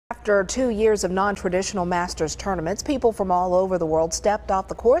After 2 years of non-traditional Masters tournaments, people from all over the world stepped off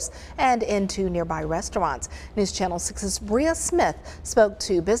the course and into nearby restaurants. News Channel 6's Bria Smith spoke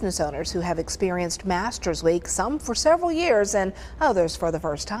to business owners who have experienced Masters Week, some for several years and others for the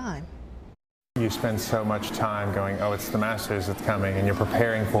first time. You spend so much time going, oh, it's the Masters that's coming, and you're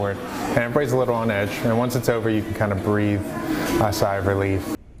preparing for it, and everybody's a little on edge, and once it's over you can kind of breathe a sigh of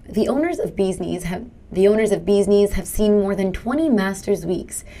relief. The owners of Bees Knees have seen more than 20 Masters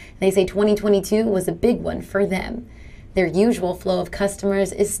Weeks. They say 2022 was a big one for them. Their usual flow of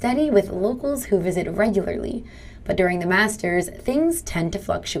customers is steady with locals who visit regularly. But during the Masters, things tend to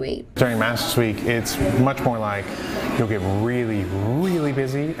fluctuate. During Masters Week, it's much more like you'll get really, really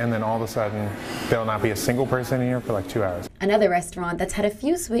busy, and then all of a sudden, there'll not be a single person in here for like 2 hours. Another restaurant that's had a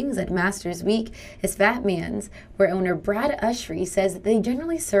few swings at Masters Week is Fat Man's, where owner Brad Ushry says they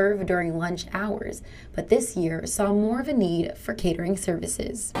generally serve during lunch hours, but this year saw more of a need for catering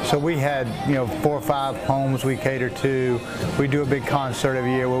services. So we had, 4 or 5 homes we cater to. We do a big concert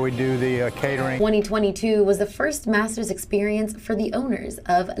every year where we do the catering. 2022 was the first Masters experience for the owners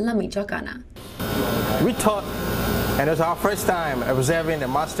of La Michoacana. We thought, and it was our first time observing the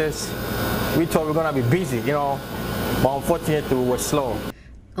Masters, we thought we were going to be busy, but unfortunately we were slow.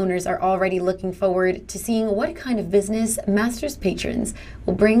 Owners are already looking forward to seeing what kind of business Masters patrons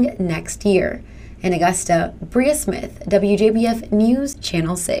will bring next year. In Augusta, Bria Smith, WJBF News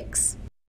Channel 6.